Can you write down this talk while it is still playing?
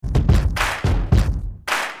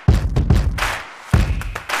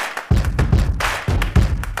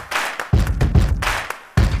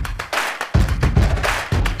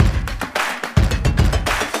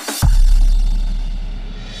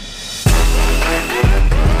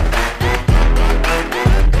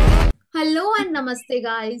namaste,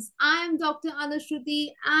 guys. I am Dr. Anushruti,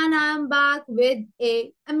 and I am back with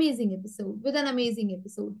an amazing episode.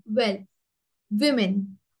 Well,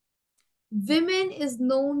 women. Women is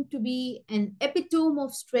known to be an epitome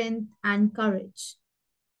of strength and courage,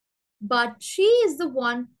 but she is the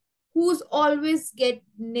one who's always get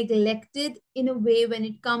neglected in a way when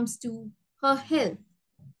it comes to her health.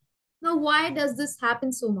 Now, why does this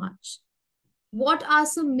happen so much? What are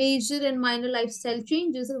some major and minor lifestyle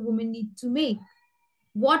changes a woman needs to make?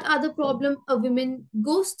 What are the problems a woman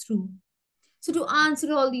goes through? So to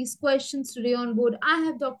answer all these questions today on board, I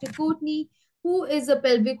have Dr. Courtney, who is a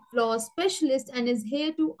pelvic floor specialist and is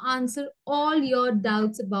here to answer all your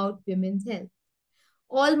doubts about women's health.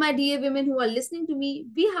 All my dear women who are listening to me,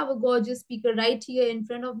 we have a gorgeous speaker right here in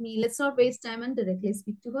front of me. Let's not waste time and directly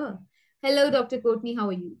speak to her. Hello, Dr. Courtney. How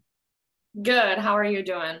are you? Good. How are you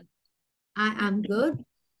doing? I am good.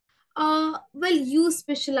 Well, you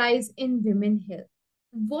specialize in women health.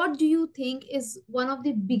 What do you think is one of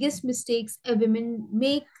the biggest mistakes a woman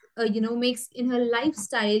makes in her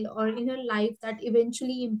lifestyle or in her life that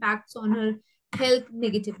eventually impacts on her health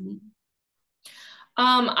negatively?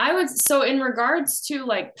 So in regards to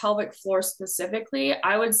like pelvic floor specifically,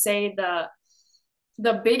 I would say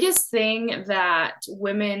the biggest thing that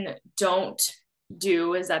women don't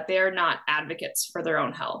do is that they're not advocates for their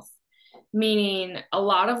own health. Meaning a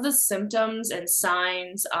lot of the symptoms and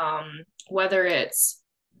signs, whether it's,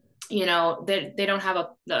 they don't have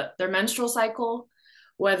their menstrual cycle,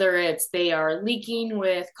 whether it's they are leaking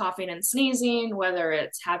with coughing and sneezing, whether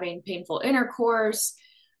it's having painful intercourse,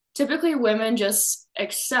 typically women just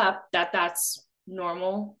accept that that's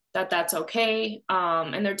normal, that that's okay,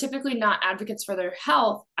 and they're typically not advocates for their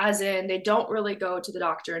health, as in they don't really go to the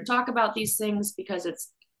doctor and talk about these things because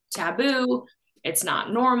it's taboo, it's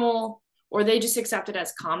not normal, or they just accept it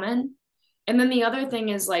as common. And then the other thing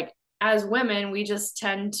is, like, as women we just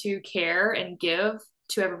tend to care and give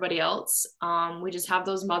to everybody else. We just have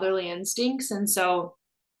those motherly instincts, and so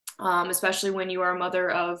especially when you are a mother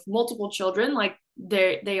of multiple children, like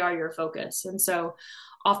they are your focus. And so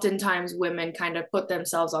oftentimes women kind of put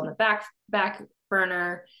themselves on the back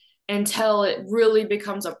burner until it really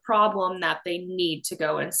becomes a problem that they need to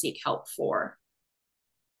go and seek help for.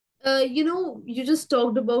 You just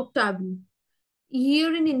talked about taboo.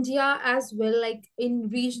 Here in India as well, like in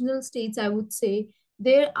regional states, I would say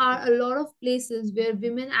there are a lot of places where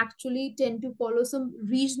women actually tend to follow some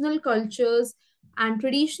regional cultures and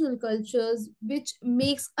traditional cultures, which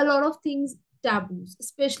makes a lot of things taboos,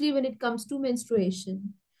 especially when it comes to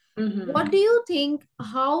menstruation. Mm-hmm. What do you think?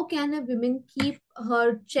 How can a woman keep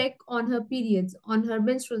her check on her periods, on her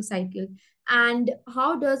menstrual cycle? And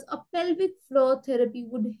how does a pelvic floor therapy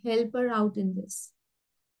would help her out in this?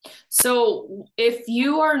 So if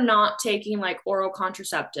you are not taking like oral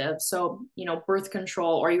contraceptives, so birth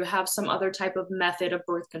control, or you have some other type of method of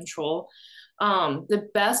birth control, the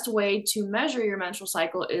best way to measure your menstrual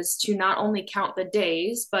cycle is to not only count the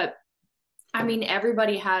days, but I mean,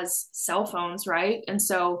 everybody has cell phones, right? And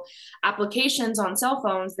so applications on cell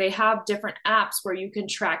phones, they have different apps where you can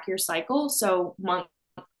track your cycle. So month,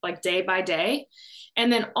 like day by day.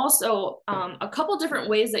 And then also a couple different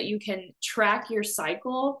ways that you can track your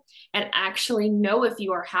cycle and actually know if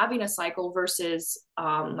you are having a cycle versus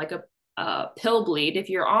like a pill bleed. If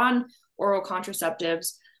you're on oral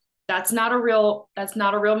contraceptives, that's not a real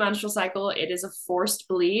menstrual cycle. It is a forced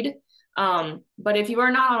bleed. But if you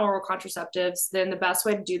are not on oral contraceptives, then the best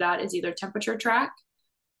way to do that is either temperature track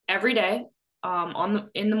every day,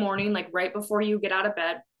 in the morning, like right before you get out of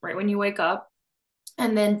bed, right when you wake up.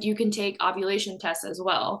 And then you can take ovulation tests as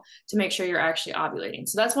well to make sure you're actually ovulating.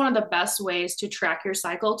 So that's one of the best ways to track your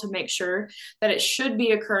cycle, to make sure that it should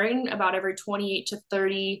be occurring about every 28 to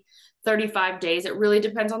 30, 35 days. It really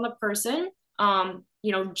depends on the person.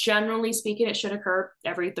 Generally speaking, it should occur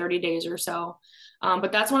every 30 days or so.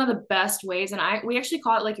 But that's one of the best ways. And we actually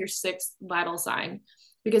call it like your sixth vital sign,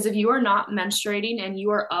 because if you are not menstruating and you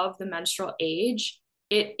are of the menstrual age,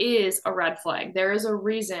 it is a red flag. There is a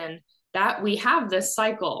reason that we have this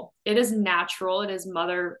cycle. It is natural. It is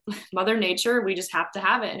mother nature. We just have to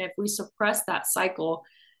have it. And if we suppress that cycle,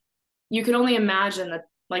 you can only imagine that,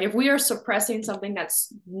 like, if we are suppressing something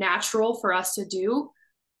that's natural for us to do,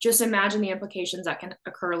 just imagine the implications that can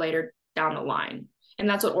occur later down the line. And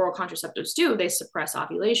that's what oral contraceptives do. They suppress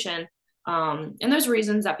ovulation. And there's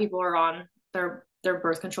reasons that people are on their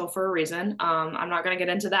birth control for a reason. I'm not going to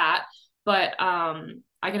get into that, but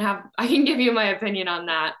I can give you my opinion on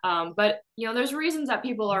that. But there's reasons that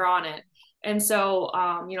people are on it. And so,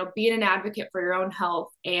 being an advocate for your own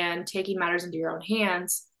health and taking matters into your own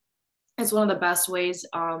hands is one of the best ways.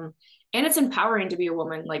 And it's empowering to be a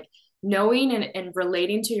woman. Like, knowing and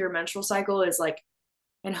relating to your menstrual cycle is like,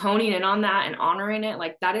 and honing in on that and honoring it,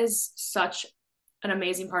 like that is such an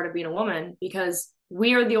amazing part of being a woman, because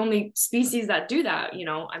we are the only species that do that, you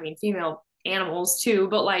know. I mean, female animals too,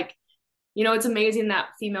 but like, you know, it's amazing that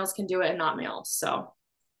females can do it and not males. So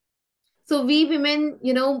So we women,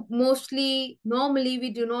 you know, mostly normally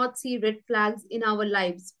we do not see red flags in our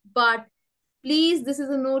lives. But please, this is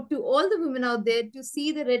a note to all the women out there to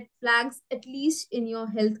see the red flags at least in your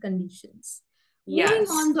health conditions. Moving yes.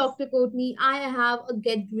 on, Dr. Courtney, I have a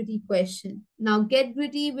get gritty question. Now, Get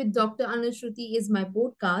Gritty with Dr. Anushruti is my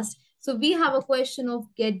podcast. So we have a question of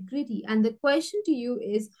get gritty, and the question to you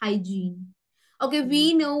is hygiene. Okay,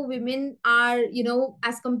 we know women are, you know,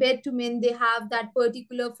 as compared to men, they have that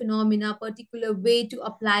particular phenomena, particular way to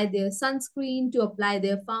apply their sunscreen, to apply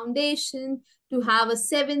their foundation, to have a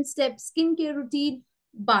 7 step skincare routine.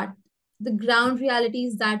 But the ground reality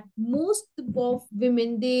is that most of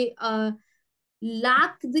women, they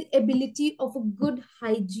lack the ability of a good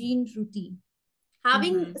hygiene routine.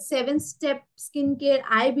 Having Mm-hmm. 7 step skincare,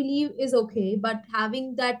 I believe, is okay, but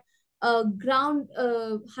having that ground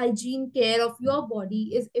hygiene care of your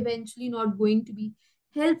body is eventually not going to be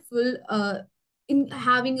helpful in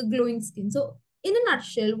having a glowing skin. So, in a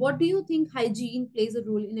nutshell, what do you think hygiene plays a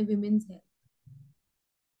role in a women's health?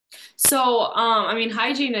 So, I mean,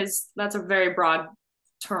 hygiene is, that's a very broad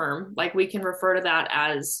term. Like we can refer to that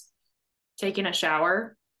as taking a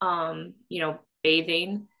shower, you know,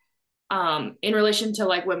 bathing. In relation to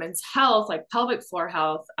like women's health, like pelvic floor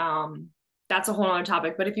health, that's a whole other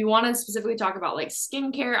topic. But if you want to specifically talk about like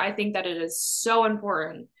skincare, I think that it is so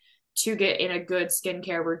important to get in a good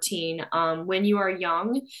skincare routine when you are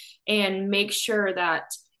young, and make sure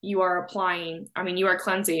that you are applying, I mean, you are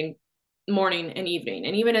cleansing morning and evening.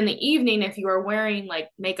 And even in the evening, if you are wearing like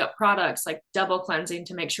makeup products, like double cleansing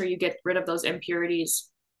to make sure you get rid of those impurities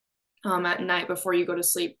at night before you go to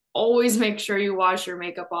sleep. Always make sure you wash your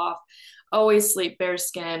makeup off. Always sleep bare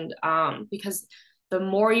skinned, because the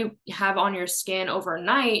more you have on your skin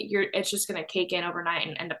overnight, it's just going to cake in overnight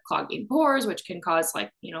and end up clogging pores, which can cause like,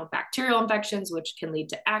 you know, bacterial infections, which can lead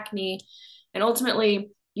to acne. And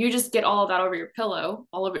ultimately, you just get all of that over your pillow,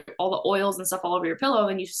 all over all the oils and stuff all over your pillow,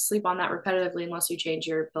 and you sleep on that repetitively unless you change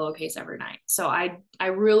your pillowcase every night. So I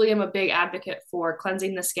really am a big advocate for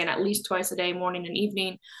cleansing the skin at least twice a day, morning and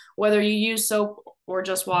evening, whether you use soap or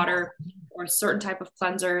just water or a certain type of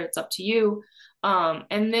cleanser, it's up to you.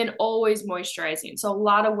 And then always moisturizing. So a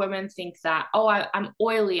lot of women think that, oh, I'm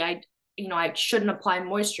oily, you know, I shouldn't apply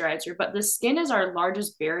moisturizer, but the skin is our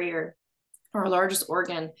largest barrier, our largest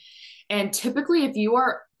organ. And typically, if you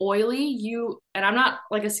are oily, and I'm not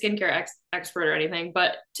like a skincare expert or anything,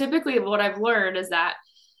 but typically what I've learned is that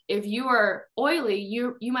if you are oily,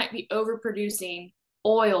 you might be overproducing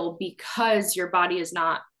oil because your body is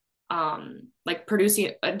not like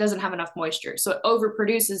producing, it doesn't have enough moisture. So it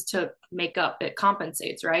overproduces to make up, it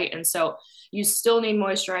compensates, right? And so you still need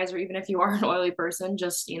moisturizer, even if you are an oily person,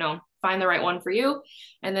 just, you know, find the right one for you.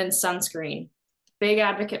 And then sunscreen, big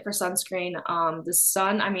advocate for sunscreen. The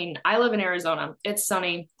sun, I mean, I live in Arizona. It's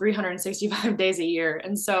sunny 365 days a year.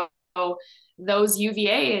 And so those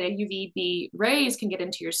UVA and UVB rays can get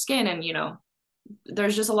into your skin, and, you know,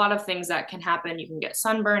 there's just a lot of things that can happen. You can get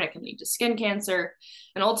sunburn, it can lead to skin cancer.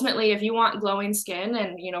 And ultimately, if you want glowing skin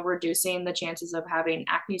and, you know, reducing the chances of having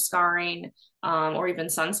acne scarring, or even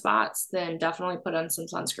sunspots, then definitely put on some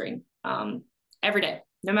sunscreen every day,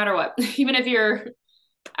 no matter what. Even if you're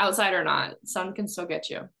outside or not, sun can still get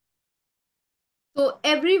you. So,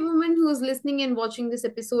 every woman who is listening and watching this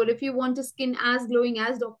episode, if you want a skin as glowing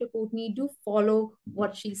as Dr. Courtney, do follow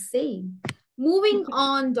what she's saying. Moving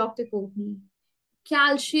on, Dr. Courtney,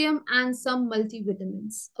 calcium and some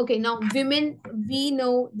multivitamins. Okay, now women, we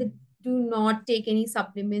know that do not take any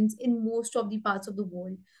supplements in most of the parts of the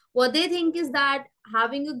world. What they think is that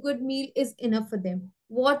having a good meal is enough for them.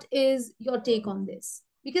 What is your take on this?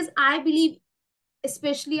 Because I believe,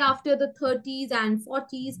 especially after the 30s and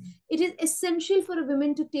 40s, it is essential for a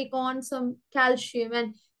woman to take on some calcium.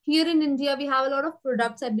 And here in India, we have a lot of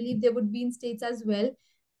products. I believe there would be in states as well,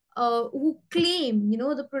 who claim, you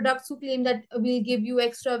know, the products who claim that will give you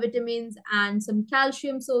extra vitamins and some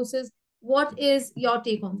calcium sources. What is your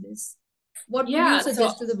take on this? What would you Yeah, so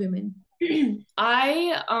suggest to the women?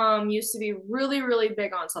 I used to be really, really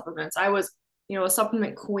big on supplements. I was, you know, a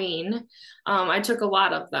supplement queen. I took a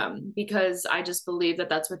lot of them because I just believed that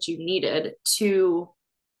that's what you needed to,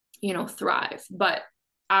 you know, thrive. But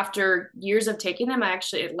after years of taking them,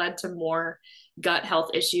 it led to more gut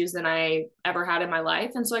health issues than I ever had in my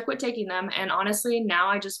life. And so I quit taking them. And honestly, now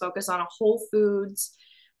I just focus on a whole foods,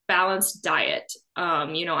 balanced diet.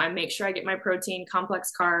 I make sure I get my protein,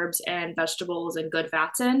 complex carbs, and vegetables and good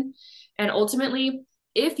fats in. And ultimately,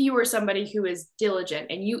 if you are somebody who is diligent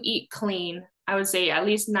and you eat clean, I would say at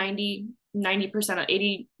least 90% of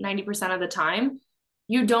 80-90% of the time,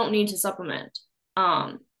 you don't need to supplement.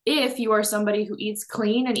 If you are somebody who eats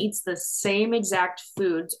clean and eats the same exact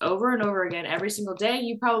foods over and over again every single day,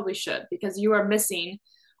 you probably should, because you are missing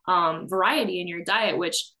variety in your diet,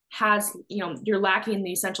 which has, you're lacking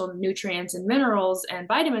the essential nutrients and minerals and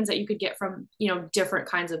vitamins that you could get from, different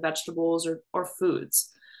kinds of vegetables or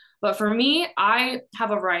foods. But for me, I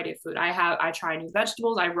have a variety of food. I try new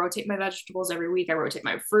vegetables. I rotate my vegetables every week. I rotate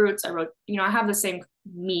my fruits. I have the same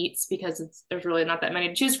meats because there's really not that many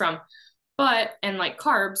to choose from. But, and like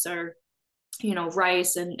carbs are,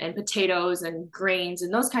 rice and potatoes and grains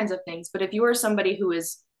and those kinds of things. But if you are somebody who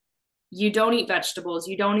is, you don't eat vegetables,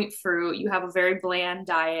 you don't eat fruit, you have a very bland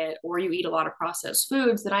diet, or you eat a lot of processed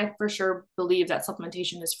foods, then I for sure believe that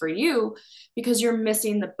supplementation is for you, because you're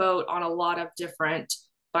missing the boat on a lot of different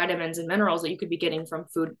vitamins and minerals that you could be getting from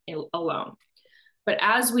food alone. But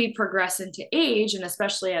as we progress into age, and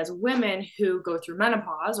especially as women who go through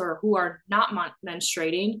menopause or who are not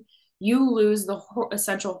menstruating, you lose the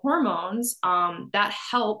essential hormones that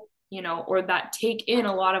help, or that take in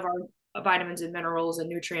a lot of our vitamins and minerals and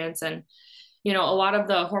nutrients, and a lot of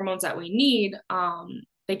the hormones that we need.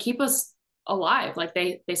 They keep us alive. Like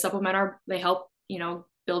they supplement they help,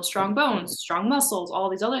 build strong bones, strong muscles, all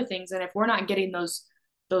these other things. And if we're not getting those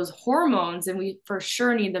hormones, then we for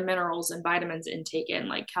sure need the minerals and vitamins intake in,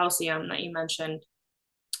 like calcium that you mentioned,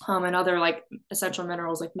 and other like essential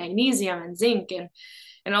minerals like magnesium and zinc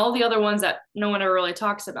and all the other ones that no one ever really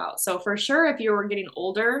talks about. So for sure, if you were getting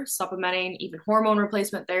older, supplementing, even hormone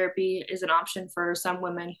replacement therapy is an option for some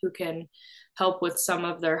women who can help with some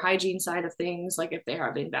of their hygiene side of things, like if they're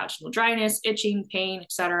having vaginal dryness, itching, pain,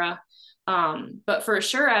 etc. But for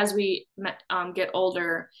sure, as we get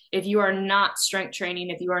older, if you are not strength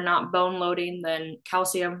training, if you are not bone loading, then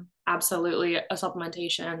calcium, absolutely a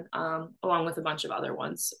supplementation, along with a bunch of other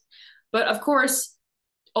ones. But of course,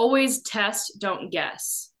 always test, don't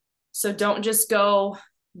guess. So don't just go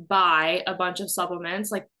buy a bunch of supplements.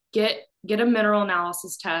 Like get a mineral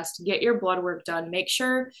analysis test, get your blood work done, make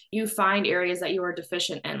sure you find areas that you are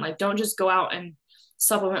deficient in. Like don't just go out and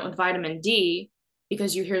supplement with vitamin D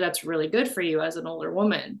because you hear that's really good for you as an older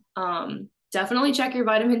woman. Definitely check your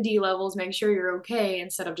vitamin D levels, make sure you're okay,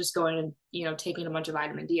 instead of just going and taking a bunch of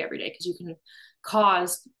vitamin D every day, because you can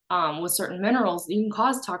cause with certain minerals, you can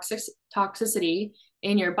cause toxicity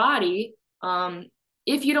in your body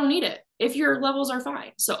if you don't need it, if your levels are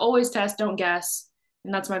fine. So always test, don't guess.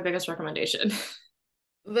 And that's my biggest recommendation.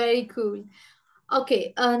 Very cool.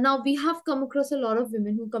 Okay, now we have come across a lot of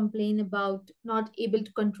women who complain about not able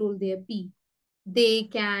to control their pee. They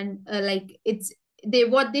can like it's they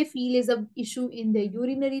what they feel is a issue in their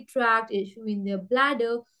urinary tract, issue in their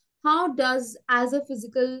bladder. How does, as a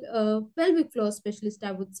physical pelvic floor specialist,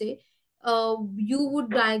 I would say, you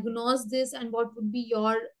would diagnose this, and what would be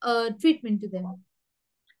your treatment to them?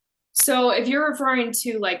 So if you're referring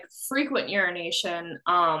to like frequent urination,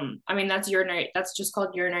 I mean that's just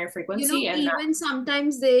called urinary frequency, and Even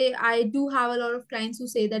sometimes I do have a lot of clients who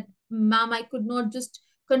say that, ma'am, I could not just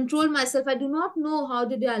control myself. I do not know how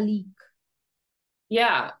did I leak.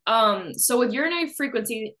 yeah. So with urinary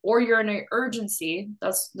frequency or urinary urgency,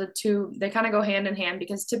 that's the two, they kind of go hand in hand,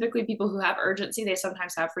 because typically people who have urgency, they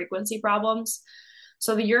sometimes have frequency problems.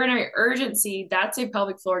 So the urinary urgency, that's a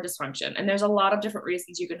pelvic floor dysfunction. And there's a lot of different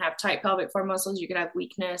reasons. You can have tight pelvic floor muscles, you could have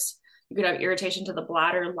weakness, you could have irritation to the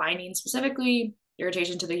bladder lining specifically,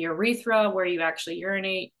 irritation to the urethra where you actually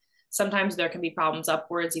urinate. Sometimes there can be problems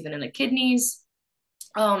upwards, even in the kidneys.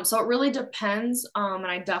 So it really depends. And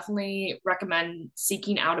I definitely recommend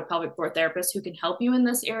seeking out a pelvic floor therapist who can help you in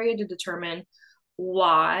this area to determine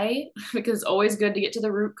why, because it's always good to get to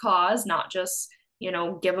the root cause, not just,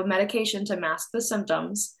 give a medication to mask the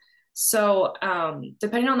symptoms. So,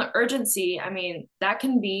 depending on the urgency, I mean, that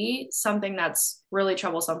can be something that's really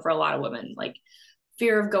troublesome for a lot of women, like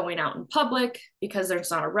fear of going out in public because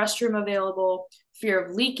there's not a restroom available, fear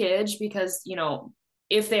of leakage because,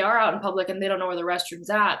 if they are out in public and they don't know where the restroom's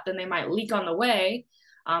at, then they might leak on the way,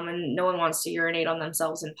 and no one wants to urinate on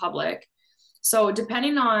themselves in public. So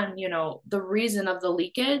depending on, the reason of the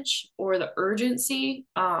leakage or the urgency,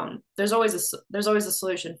 there's always a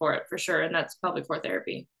solution for it for sure, and that's pelvic floor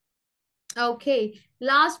therapy. Okay,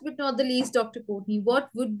 last but not the least, Dr. Courtney, what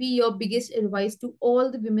would be your biggest advice to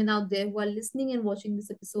all the women out there who are listening and watching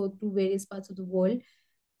this episode to various parts of the world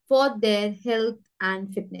for their health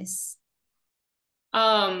and fitness?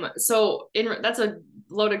 So that's a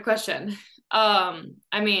loaded question.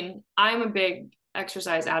 I mean, I'm a big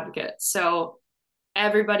exercise advocate, so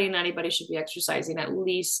everybody and anybody should be exercising at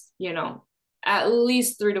least, at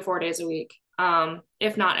least 3 to 4 days a week,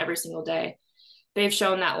 if not every single day. They've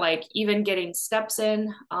shown that like even getting steps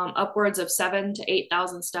in, upwards of 7 to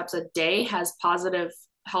 8,000 steps a day has positive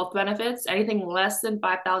health benefits. Anything less than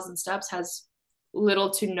 5,000 steps has little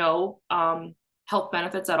to no health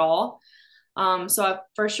benefits at all. So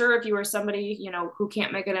for sure, if you are somebody, who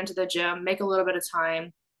can't make it into the gym, make a little bit of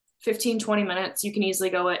time, 15, 20 minutes, you can easily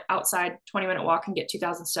go outside 20-minute walk and get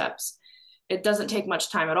 2,000 steps. It doesn't take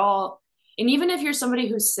much time at all. And even if you're somebody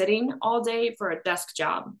who's sitting all day for a desk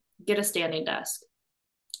job, get a standing desk.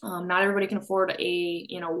 Not everybody can afford a,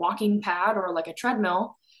 walking pad or like a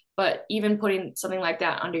treadmill, but even putting something like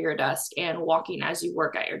that under your desk and walking as you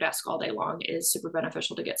work at your desk all day long is super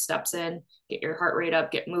beneficial to get steps in, get your heart rate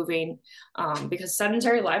up, get moving, because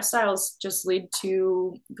sedentary lifestyles just lead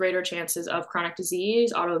to greater chances of chronic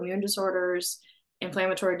disease, autoimmune disorders,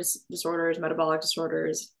 inflammatory disorders, metabolic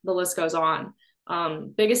disorders, the list goes on.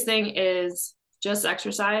 Biggest thing is just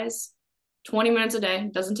exercise, 20 minutes a day,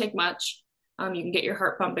 doesn't take much. You can get your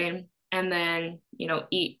heart pumping, and then,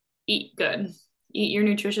 eat good. Eat your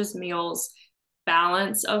nutritious meals,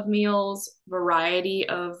 balance of meals, variety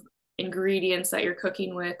of ingredients that you're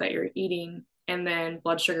cooking with, that you're eating, and then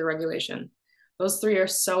blood sugar regulation. Those three are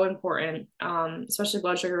so important, especially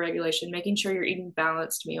blood sugar regulation, making sure you're eating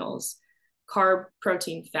balanced meals, carb,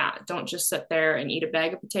 protein, fat. Don't just sit there and eat a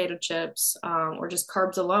bag of potato chips, or just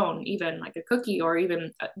carbs alone, even like a cookie or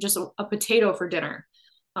even just a potato for dinner,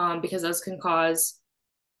 because those can cause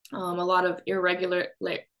a lot of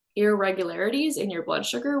irregularities in your blood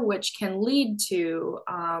sugar, which can lead to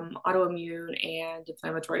autoimmune and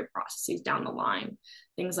inflammatory processes down the line,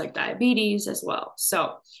 things like diabetes as well.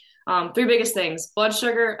 So, three biggest things: blood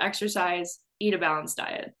sugar, exercise, eat a balanced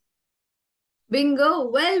diet. Bingo.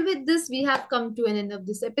 Well, with this, we have come to an end of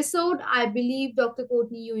this episode. I believe, Dr.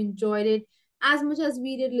 Courtney, you enjoyed it as much as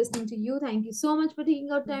we did listening to you. Thank you so much for taking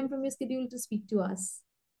out time from your schedule to speak to us.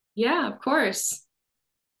 Yeah, of course.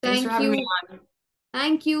 Thanks for Thank having me you. on.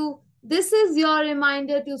 Thank you. This is your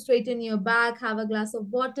reminder to straighten your back, have a glass of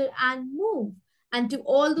water, and move. And to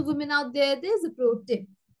all the women out there, there's a pro tip.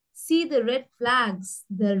 See the red flags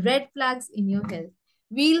in your health.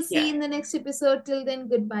 We'll see Yeah. you in the next episode. Till then,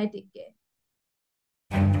 goodbye. Take care.